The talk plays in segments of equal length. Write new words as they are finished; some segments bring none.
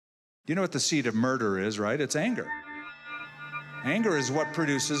You know what the seed of murder is, right? It's anger. Anger is what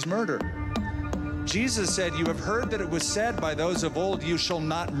produces murder. Jesus said, you have heard that it was said by those of old, you shall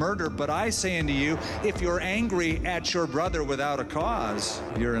not murder. But I say unto you, if you're angry at your brother without a cause,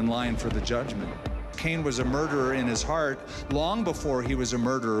 you're in line for the judgment. Cain was a murderer in his heart long before he was a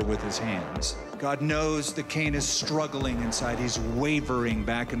murderer with his hands. God knows that Cain is struggling inside. He's wavering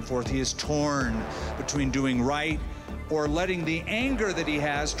back and forth. He is torn between doing right or letting the anger that he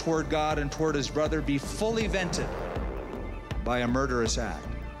has toward God and toward his brother be fully vented by a murderous act.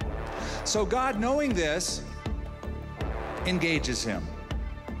 So God, knowing this, engages him.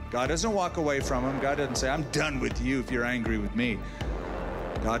 God doesn't walk away from him. God doesn't say, I'm done with you if you're angry with me.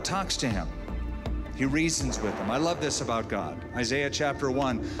 God talks to him. He reasons with him. I love this about God. Isaiah chapter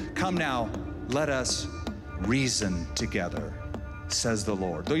 1, come now, let us reason together, says the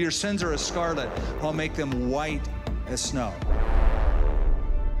Lord. Though your sins are as scarlet, I'll make them white as snow.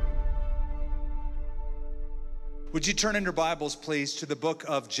 Would you turn in your Bibles, please, to the book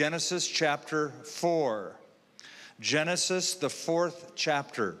of Genesis chapter 4. Genesis, the 4th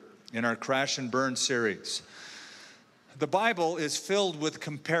chapter in our Crash and Burn series. The Bible is filled with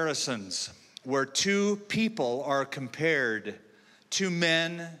comparisons where two people are compared, two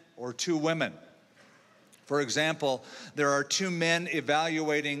men or two women. For example, there are two men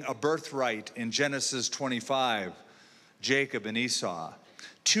evaluating a birthright in Genesis 25, Jacob and Esau.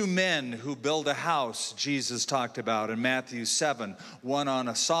 Two men who build a house, Jesus talked about in Matthew 7, one on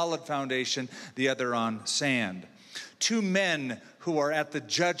a solid foundation, the other on sand. Two men who are at the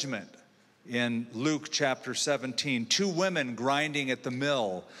judgment in Luke chapter 17. Two women grinding at the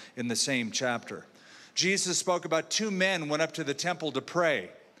mill in the same chapter. Jesus spoke about two men went up to the temple to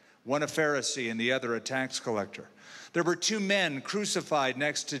pray, one a Pharisee and the other a tax collector. There were two men crucified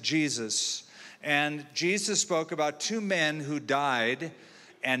next to Jesus, and Jesus spoke about two men who died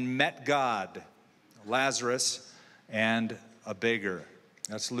and met God, Lazarus and a beggar.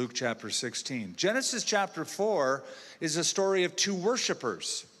 That's Luke chapter 16. Genesis chapter 4 is a story of two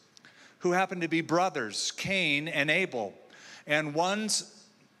worshipers who happen to be brothers, Cain and Abel. And one's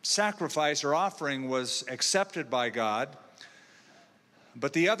sacrifice or offering was accepted by God,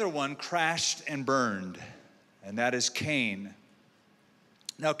 but the other one crashed and burned, and that is Cain.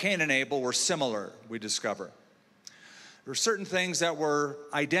 Now, Cain and Abel were similar, we discover. There were certain things that were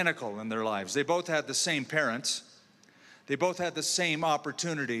identical in their lives. They both had the same parents. They both had the same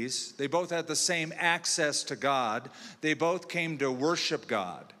opportunities. They both had the same access to God. They both came to worship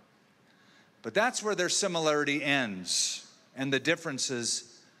God. But that's where their similarity ends and the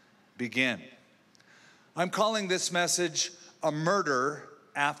differences begin. I'm calling this message a murder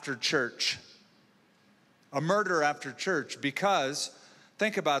after church. A murder after church because,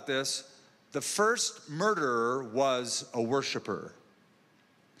 think about this, the first murderer was a worshiper.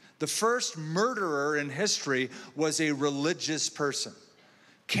 The first murderer in history was a religious person.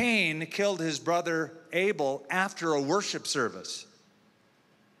 Cain killed his brother Abel after a worship service.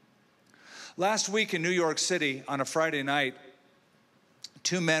 Last week in New York City, on a Friday night,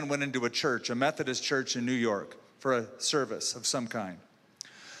 two men went into a church, a Methodist church in New York, for a service of some kind.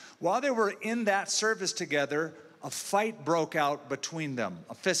 While they were in that service together, a fight broke out between them,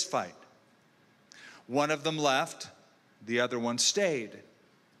 a fist fight. One of them left, the other one stayed.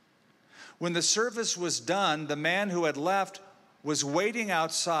 When the service was done, the man who had left was waiting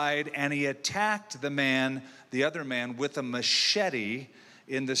outside, and he attacked the other man, with a machete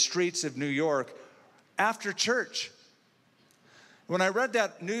in the streets of New York after church. When I read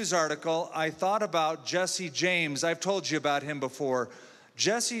that news article, I thought about Jesse James. I've told you about him before.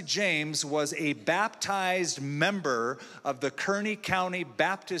 Jesse James was a baptized member of the Kearney County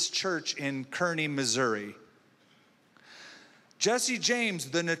Baptist Church in Kearney, Missouri. Jesse James,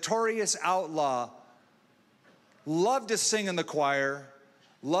 the notorious outlaw, loved to sing in the choir,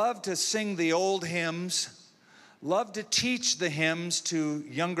 loved to sing the old hymns, loved to teach the hymns to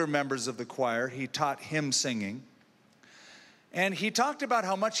younger members of the choir. He taught hymn singing. And he talked about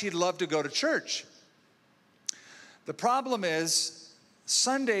how much he'd love to go to church. The problem is,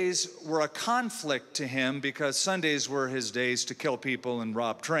 Sundays were a conflict to him because Sundays were his days to kill people and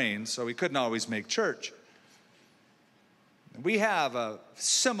rob trains, so he couldn't always make church. We have a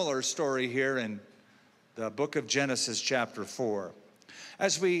similar story here in the book of Genesis chapter 4.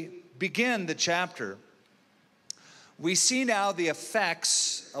 As we begin the chapter, we see now the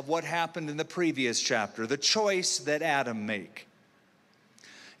effects of what happened in the previous chapter, the choice that Adam made.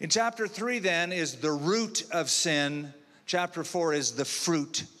 In chapter 3 then is the root of sin. Chapter 4 is the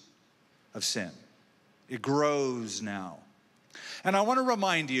fruit of sin. It grows now. And I want to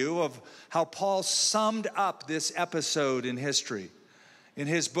remind you of how Paul summed up this episode in history in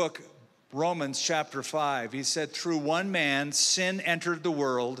his book, Romans chapter 5. He said, through one man, sin entered the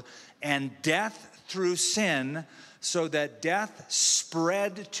world, and death through sin, so that death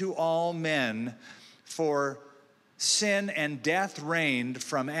spread to all men, for sin and death reigned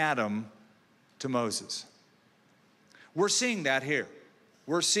from Adam to Moses. We're seeing that here.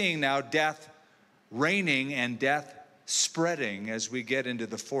 We're seeing now death reigning and death spreading as we get into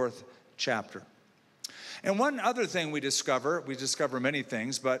the 4th chapter. And one other thing we discover many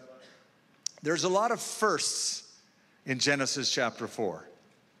things, but there's a lot of firsts in Genesis chapter 4.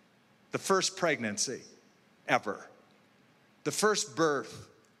 The first pregnancy ever. The first birth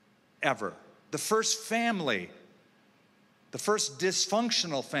ever. The first family. The first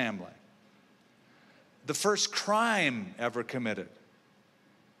dysfunctional family. The first crime ever committed.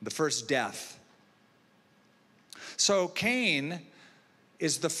 The first death. So Cain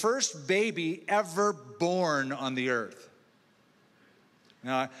is the first baby ever born on the earth.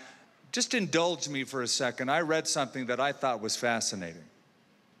 Now, just indulge me for a second. I read something that I thought was fascinating.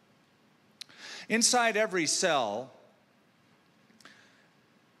 Inside every cell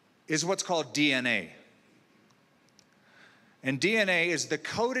is what's called DNA. And DNA is the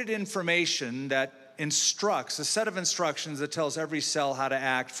coded information that instructs, a set of instructions that tells every cell how to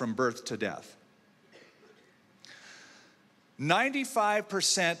act from birth to death.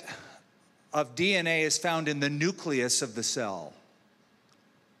 95% of DNA is found in the nucleus of the cell.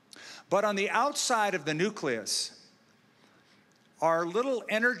 But on the outside of the nucleus are little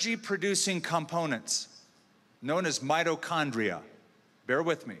energy-producing components known as mitochondria. Bear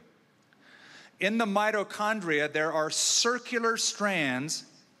with me. In the mitochondria, there are circular strands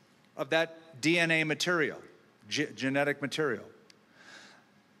of that DNA material, genetic material,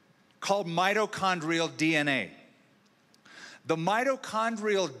 called mitochondrial DNA. The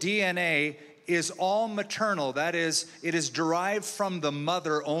mitochondrial DNA is all maternal. That is, it is derived from the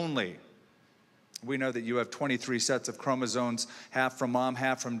mother only. We know that you have 23 sets of chromosomes, half from mom,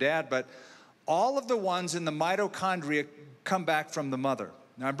 half from dad, but all of the ones in the mitochondria come back from the mother.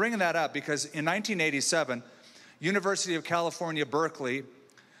 Now, I'm bringing that up because in 1987, University of California, Berkeley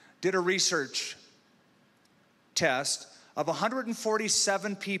did a research test of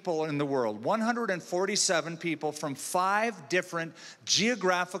 147 people in the world, 147 people from 5 different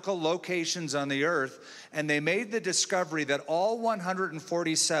geographical locations on the earth, and they made the discovery that all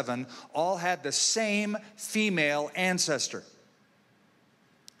 147 all had the same female ancestor,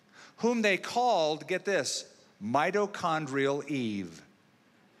 whom they called, get this, mitochondrial Eve.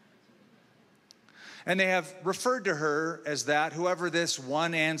 And they have referred to her as that. Whoever this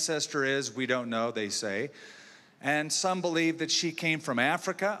one ancestor is, we don't know, they say. And some believe that she came from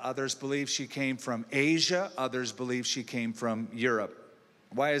Africa. Others believe she came from Asia. Others believe she came from Europe.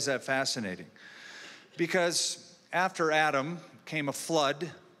 Why is that fascinating? Because after Adam came a flood.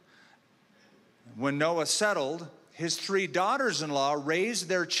 When Noah settled, his 3 daughters-in-law raised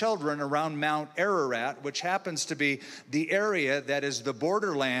their children around Mount Ararat, which happens to be the area that is the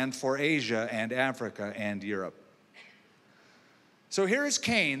borderland for Asia and Africa and Europe. So here is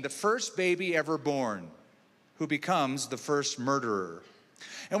Cain, the first baby ever born, who becomes the first murderer.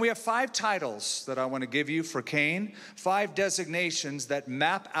 And we have 5 titles that I want to give you for Cain, 5 designations that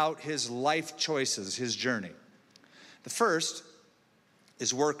map out his life choices, his journey. The first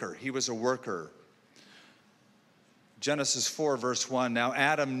is worker. He was a worker. Genesis 4, verse 1, now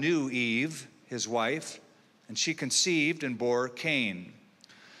Adam knew Eve, his wife, and she conceived and bore Cain,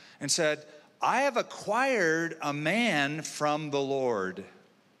 and said, I have acquired a man from the Lord.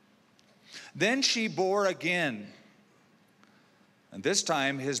 Then she bore again, and this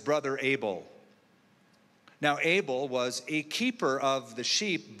time his brother Abel. Now Abel was a keeper of the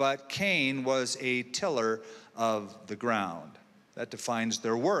sheep, but Cain was a tiller of the ground. That defines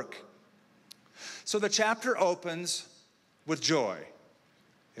their work. So the chapter opens with joy.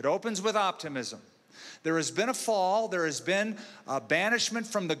 It opens with optimism. There has been a fall, there has been a banishment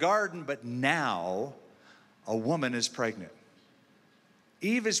from the garden, but now a woman is pregnant.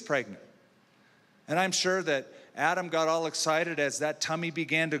 Eve is pregnant. And I'm sure that Adam got all excited as that tummy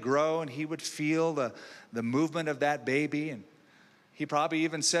began to grow and he would feel the movement of that baby. And he probably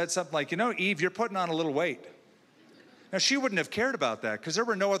even said something like, you know, Eve, you're putting on a little weight. Now, she wouldn't have cared about that because there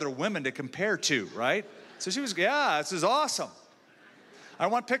were no other women to compare to, right? So she was, yeah, this is awesome. I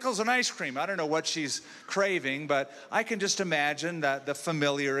want pickles and ice cream. I don't know what she's craving, but I can just imagine that the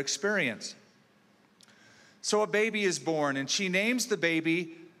familiar experience. So a baby is born, and she names the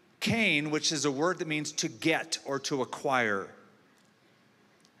baby Cain, which is a word that means to get or to acquire.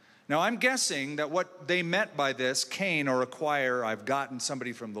 Now, I'm guessing that what they meant by this, Cain, or acquire, I've gotten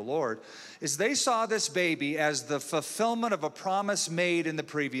somebody from the Lord, is they saw this baby as the fulfillment of a promise made in the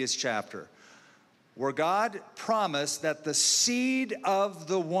previous chapter, where God promised that the seed of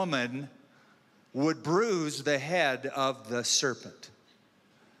the woman would bruise the head of the serpent.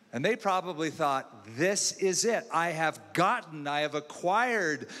 And they probably thought, this is it. I have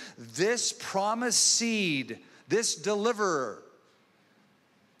acquired this promised seed, this deliverer.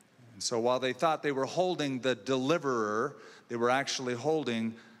 And so while they thought they were holding the deliverer, they were actually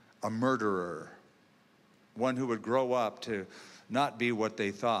holding a murderer, one who would grow up to not be what they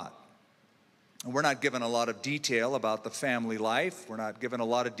thought. And we're not given a lot of detail about the family life. We're not given a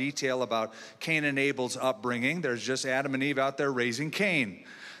lot of detail about Cain and Abel's upbringing. There's just Adam and Eve out there raising Cain.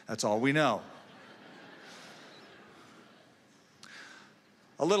 That's all we know.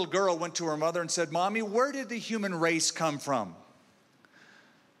 A little girl went to her mother and said, "Mommy, where did the human race come from?"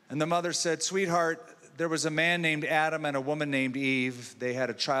 And the mother said, "Sweetheart, there was a man named Adam and a woman named Eve. They had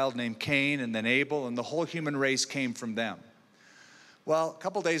a child named Cain and then Abel, and the whole human race came from them." Well, a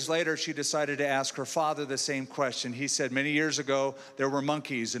couple days later, she decided to ask her father the same question. He said, "Many years ago, there were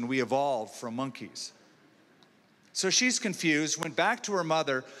monkeys, and we evolved from monkeys." So she's confused, went back to her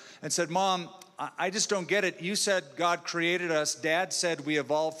mother and said, "Mom, I just don't get it. You said God created us. Dad said we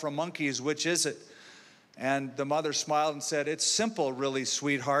evolved from monkeys. Which is it?" And the mother smiled and said, "It's simple, really,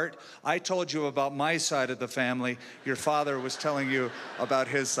 sweetheart. I told you about my side of the family. Your father was telling you about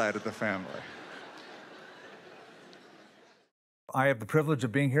his side of the family." I have the privilege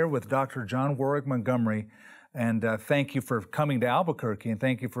of being here with Dr. John Warwick Montgomery, and thank you for coming to Albuquerque, and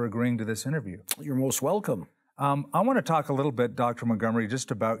thank you for agreeing to this interview. You're most welcome. I want to talk a little bit, Dr. Montgomery,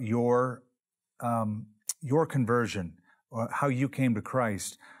 just about your conversion, or how you came to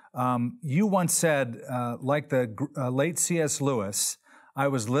Christ. You once said, like the late C.S. Lewis, "I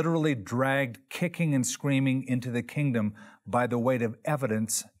was literally dragged kicking and screaming into the kingdom by the weight of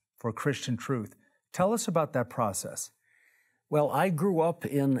evidence for Christian truth." Tell us about that process. Well, I grew up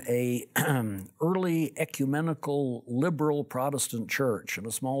in a early ecumenical liberal Protestant church in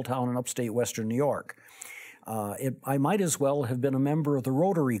a small town in upstate Western New York. I might as well have been a member of the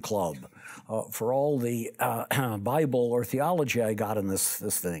Rotary Club for all the Bible or theology I got in this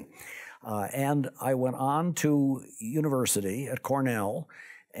thing. And I went on to university at Cornell,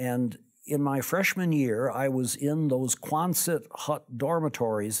 and in my freshman year, I was in those Quonset hut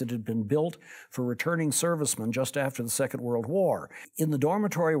dormitories that had been built for returning servicemen just after the Second World War. In the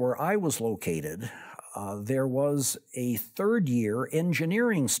dormitory where I was located, there was a third-year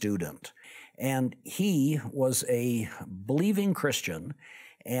engineering student, and he was a believing Christian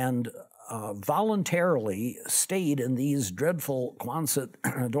and voluntarily stayed in these dreadful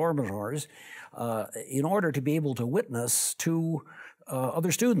Quonset dormitories in order to be able to witness to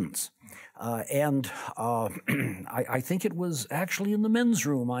other students. I think it was actually in the men's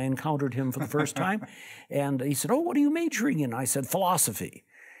room I encountered him for the first time. And he said, "Oh, what are you majoring in?" I said, "Philosophy."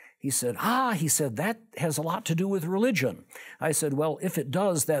 He said, he said, "That has a lot to do with religion." I said, "Well, if it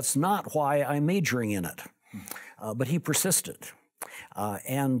does, that's not why I'm majoring in it." But he persisted.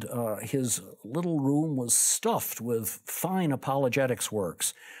 And his little room was stuffed with fine apologetics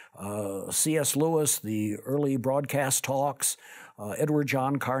works. C.S. Lewis, the early broadcast talks, Edward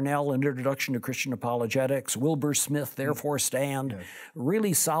John Carnell, An Introduction to Christian Apologetics, Wilbur Smith, Therefore Stand, yes.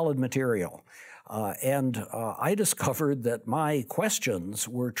 Really solid material. And I discovered that my questions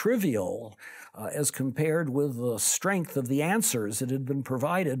were trivial as compared with the strength of the answers that had been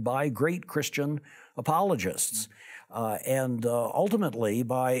provided by great Christian apologists. And ultimately,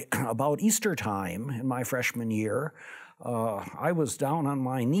 by about Easter time in my freshman year, I was down on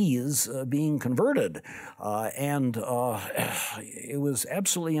my knees being converted, and it was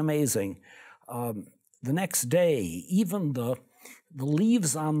absolutely amazing. The next day, even the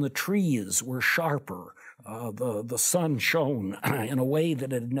leaves on the trees were sharper. The sun shone in a way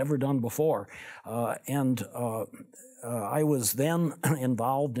that it had never done before. And I was then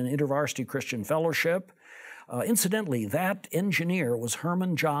involved in InterVarsity Christian Fellowship. Incidentally, that engineer was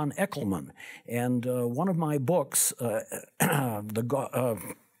Herman John Eckelman, and one of my books,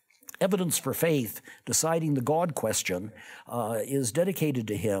 Evidence for Faith, Deciding the God Question, is dedicated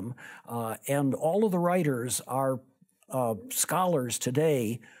to him, and all of the writers are scholars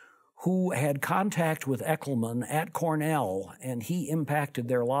today who had contact with Eckelman at Cornell, and he impacted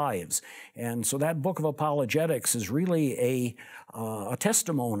their lives. And so that book of apologetics is really a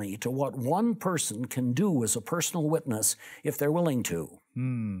testimony to what one person can do as a personal witness if they're willing to.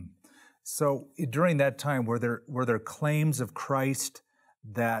 So during that time, were there claims of Christ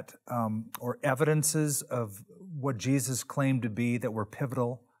that, or evidences of what Jesus claimed to be that were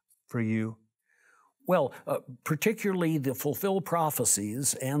pivotal for you? Well, particularly the fulfilled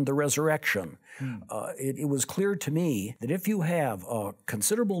prophecies and the resurrection. It was clear to me that if you have a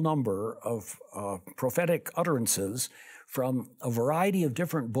considerable number of prophetic utterances from a variety of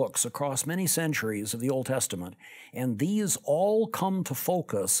different books across many centuries of the Old Testament, and these all come to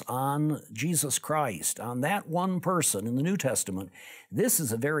focus on Jesus Christ, on that one person in the New Testament, this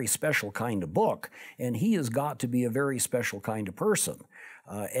is a very special kind of book, and he has got to be a very special kind of person.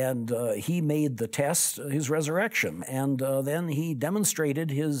 He made the test his resurrection, and then he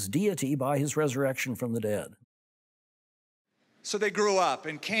demonstrated his deity by his resurrection from the dead. So they grew up,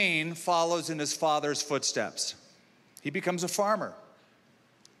 and Cain follows in his father's footsteps. He becomes a farmer.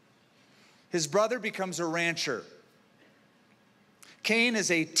 His brother becomes a rancher. Cain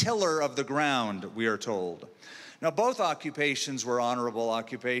is a tiller of the ground, we are told. Now, both occupations were honorable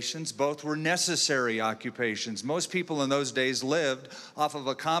occupations. Both were necessary occupations. Most people in those days lived off of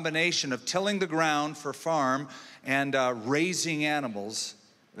a combination of tilling the ground for farm and raising animals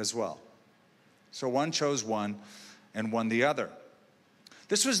as well. So one chose one and one the other.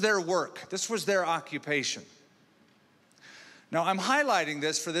 This was their work. This was their occupation. Now, I'm highlighting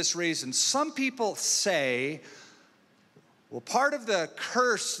this for this reason. Some people say, well, part of the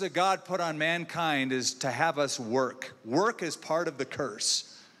curse that God put on mankind is to have us work. Work is part of the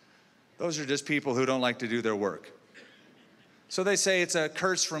curse. Those are just people who don't like to do their work. So they say it's a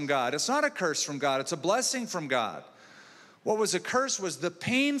curse from God. It's not a curse from God. It's a blessing from God. What was a curse was the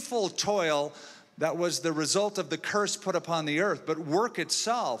painful toil that was the result of the curse put upon the earth. But work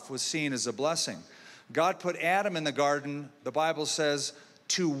itself was seen as a blessing. God put Adam in the garden, the Bible says,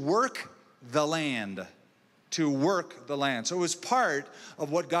 to work the land. To work the land. So it was part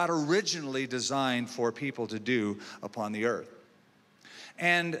of what God originally designed for people to do upon the earth.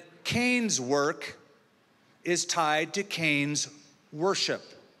 And Cain's work is tied to Cain's worship,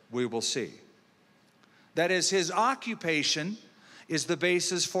 we will see. That is, his occupation is the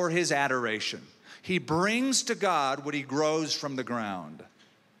basis for his adoration. He brings to God what he grows from the ground.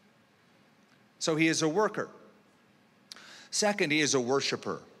 So he is a worker. Second, he is a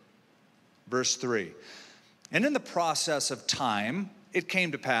worshiper. Verse 3. And in the process of time, it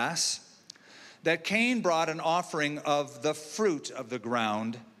came to pass that Cain brought an offering of the fruit of the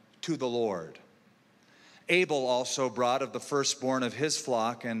ground to the Lord. Abel also brought of the firstborn of his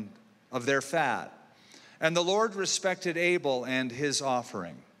flock and of their fat. And the Lord respected Abel and his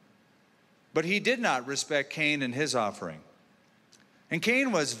offering. But he did not respect Cain and his offering. And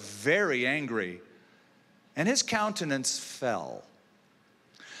Cain was very angry, and his countenance fell.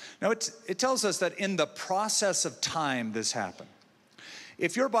 Now, it tells us that in the process of time, this happened.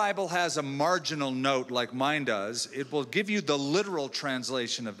 If your Bible has a marginal note like mine does, it will give you the literal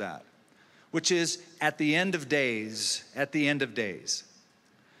translation of that, which is at the end of days, at the end of days.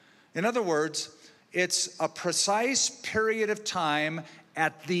 In other words, it's a precise period of time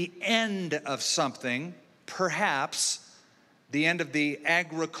at the end of something, perhaps the end of the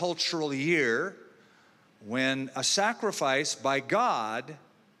agricultural year, when a sacrifice by God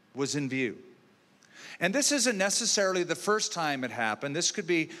was in view. And this isn't necessarily the first time it happened. This could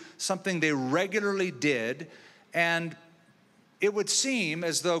be something they regularly did, and it would seem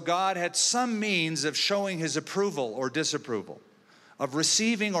as though God had some means of showing his approval or disapproval, of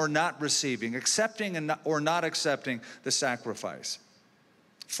receiving or not receiving, accepting or not accepting the sacrifice.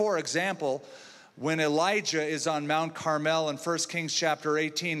 For example, when Elijah is on Mount Carmel in 1 Kings chapter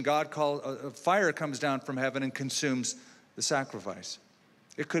 18, fire comes down from heaven and consumes the sacrifice.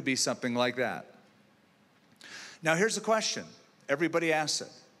 It could be something like that. Now here's the question. Everybody asks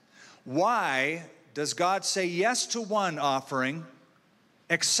it. Why does God say yes to one offering,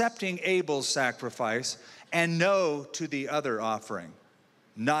 accepting Abel's sacrifice, and no to the other offering,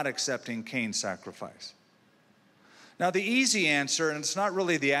 not accepting Cain's sacrifice? Now, the easy answer, and it's not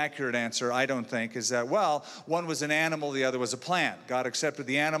really the accurate answer, I don't think, is that, well, one was an animal, the other was a plant. God accepted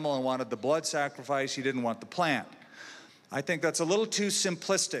the animal and wanted the blood sacrifice. He didn't want the plant. I think that's a little too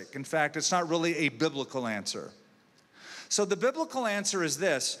simplistic. In fact, it's not really a biblical answer. So the biblical answer is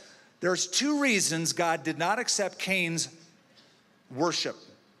this. There's two reasons God did not accept Cain's worship.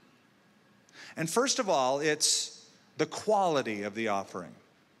 And first of all, it's the quality of the offering.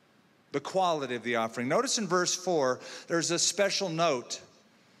 The quality of the offering. Notice in verse 4, there's a special note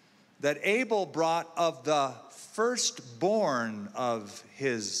that Abel brought of the firstborn of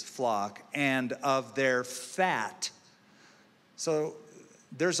his flock and of their fat. So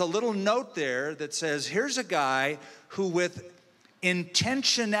there's a little note there that says, here's a guy who with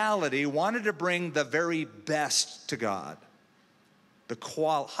intentionality wanted to bring the very best to God.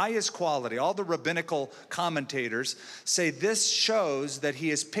 the highest quality. All the rabbinical commentators say this shows that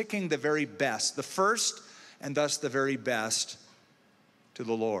he is picking the very best, the first and thus the very best to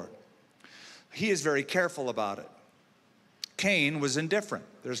the Lord. He is very careful about it. Cain was indifferent.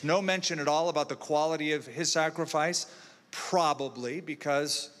 There's no mention at all about the quality of his sacrifice, probably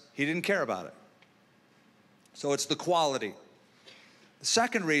because he didn't care about it. So it's the quality. The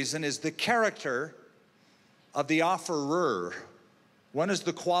second reason is the character of the offerer. One is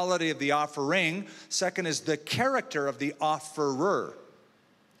the quality of the offering. Second is the character of the offerer.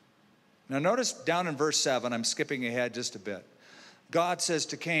 Now notice down in verse 7, I'm skipping ahead just a bit. God says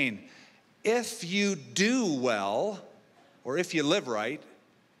to Cain, if you do well, or if you live right,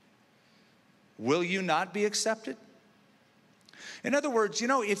 will you not be accepted? In other words,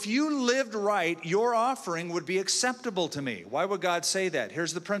 if you lived right, your offering would be acceptable to me. Why would God say that?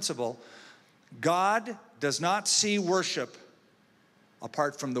 Here's the principle. God does not see worship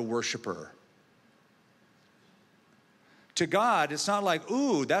apart from the worshiper. To God, it's not like,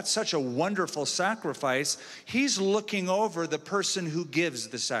 ooh, that's such a wonderful sacrifice. He's looking over the person who gives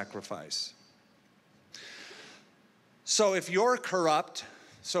the sacrifice. So if you're corrupt,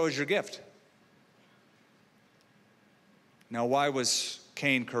 so is your gift. Now, why was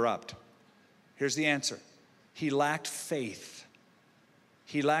Cain corrupt? Here's the answer. He lacked faith.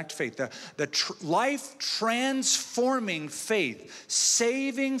 He lacked faith. The life-transforming faith,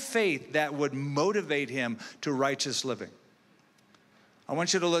 saving faith that would motivate him to righteous living. I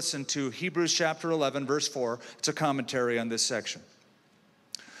want you to listen to Hebrews chapter 11, verse 4. It's a commentary on this section.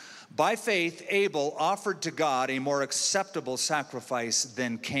 By faith, Abel offered to God a more acceptable sacrifice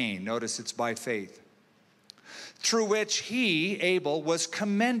than Cain. Notice it's by faith. Through which he, Abel, was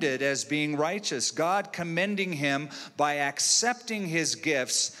commended as being righteous, God commending him by accepting his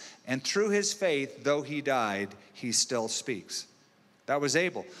gifts, and through his faith, though he died, he still speaks. That was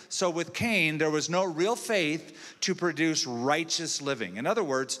Abel. So with Cain, there was no real faith to produce righteous living. In other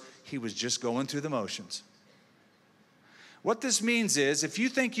words, he was just going through the motions. What this means is, if you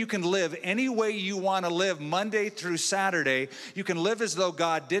think you can live any way you want to live Monday through Saturday, you can live as though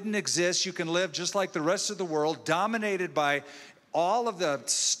God didn't exist, you can live just like the rest of the world, dominated by all of the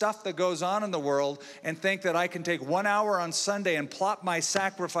stuff that goes on in the world, and think that I can take 1 hour on Sunday and plop my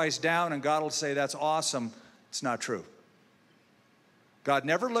sacrifice down and God will say, that's awesome. It's not true. God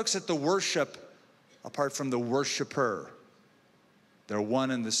never looks at the worship apart from the worshiper. They're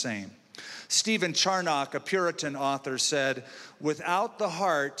one and the same. Stephen Charnock, a Puritan author, said, without the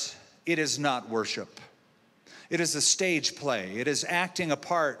heart, it is not worship. It is a stage play. It is acting a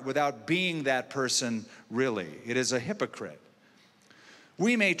part without being that person really. It is a hypocrite.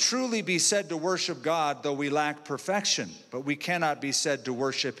 We may truly be said to worship God, though we lack perfection, but we cannot be said to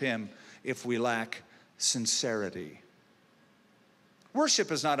worship him if we lack sincerity.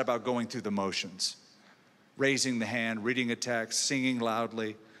 Worship is not about going through the motions, raising the hand, reading a text, singing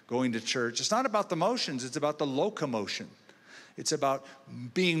loudly, going to church. It's not about the motions, it's about the locomotion. It's about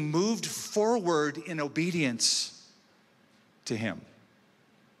being moved forward in obedience to him.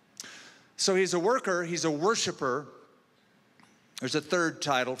 So he's a worker, he's a worshiper. There's a third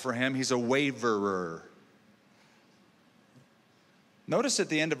title for him, he's a waverer. Notice at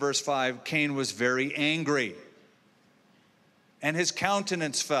the end of verse 5, Cain was very angry, and his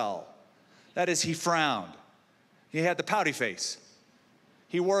countenance fell. That is, he frowned. He had the pouty face.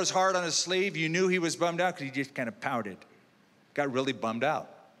 He wore his heart on his sleeve. You knew he was bummed out because he just kind of pouted. Got really bummed out.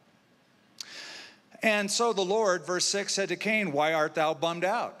 And so the Lord, verse 6, said to Cain, why art thou bummed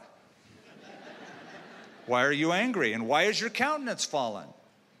out? Why are you angry? And why is your countenance fallen?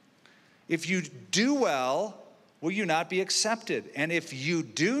 If you do well, will you not be accepted? And if you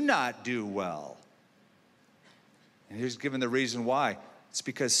do not do well, and here's given the reason why. It's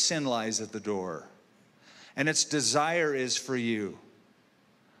because sin lies at the door. And its desire is for you.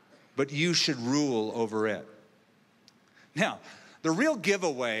 But you should rule over it. Now, the real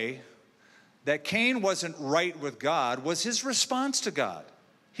giveaway that Cain wasn't right with God was his response to God.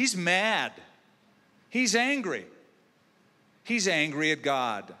 He's mad. He's angry. He's angry at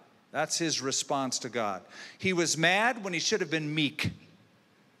God. That's his response to God. He was mad when he should have been meek.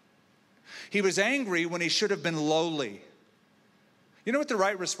 He was angry when he should have been lowly. You know what the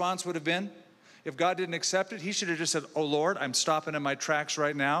right response would have been? If God didn't accept it, he should have just said, oh Lord, I'm stopping in my tracks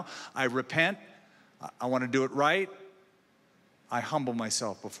right now. I repent. I want to do it right. I humble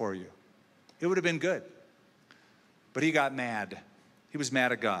myself before you. It would have been good. But he got mad. He was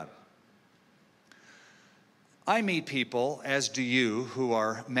mad at God. I meet people, as do you, who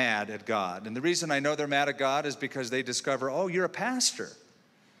are mad at God. And the reason I know they're mad at God is because they discover, oh, you're a pastor.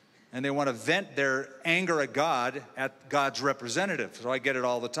 and they want to vent their anger at God at God's representative. So I get it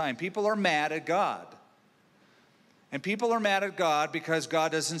all the time. People are mad at God. And people are mad at God because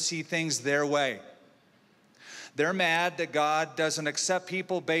God doesn't see things their way. They're mad that God doesn't accept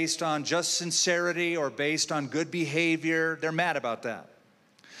people based on just sincerity or based on good behavior. They're mad about that.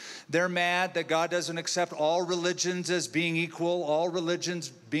 They're mad that God doesn't accept all religions as being equal, all religions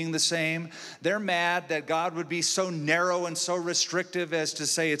being the same. They're mad that God would be so narrow and so restrictive as to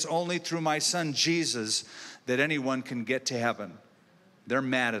say it's only through my son Jesus that anyone can get to heaven. They're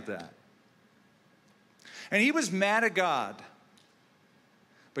mad at that. And he was mad at God.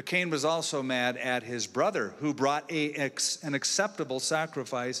 But Cain was also mad at his brother, who brought an acceptable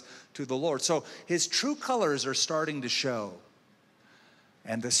sacrifice to the Lord. So his true colors are starting to show.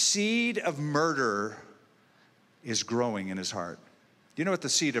 And the seed of murder is growing in his heart. You know what the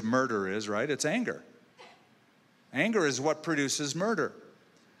seed of murder is, right? It's anger. Anger is what produces murder.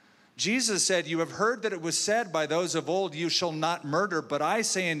 Jesus said, "You have heard that it was said by those of old, 'You shall not murder.' But I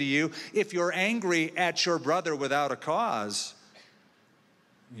say unto you, if you're angry at your brother without a cause,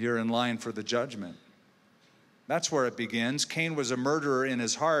 you're in line for the judgment." That's where it begins. Cain was a murderer in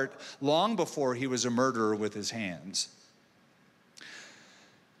his heart long before he was a murderer with his hands.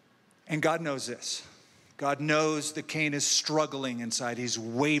 And God knows this. God knows that Cain is struggling inside. He's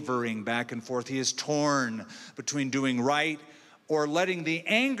wavering back and forth. He is torn between doing right or letting the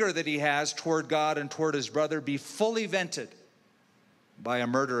anger that he has toward God and toward his brother be fully vented by a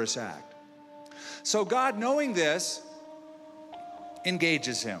murderous act. So God, knowing this,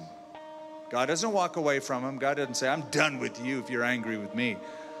 engages him. God doesn't walk away from him. God doesn't say, "I'm done with you if you're angry with me."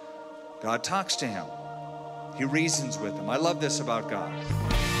 God talks to him. He reasons with him. I love this about God.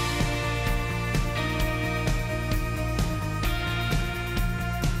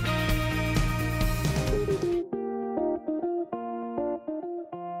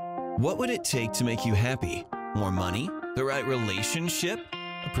 What would it take to make you happy? More money? The right relationship?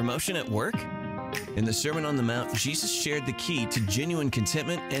 A promotion at work? In the Sermon on the Mount, Jesus shared the key to genuine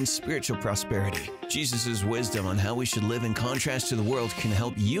contentment and spiritual prosperity. Jesus' wisdom on how we should live in contrast to the world can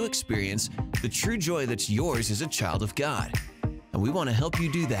help you experience the true joy that's yours as a child of God. And we want to help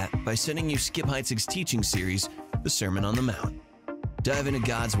you do that by sending you Skip Heitzig's teaching series, The Sermon on the Mount. Dive into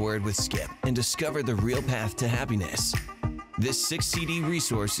God's Word with Skip and discover the real path to happiness. This 6-CD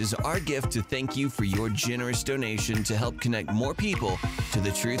resource is our gift to thank you for your generous donation to help connect more people to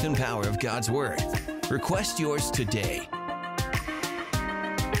the truth and power of God's Word. Request yours today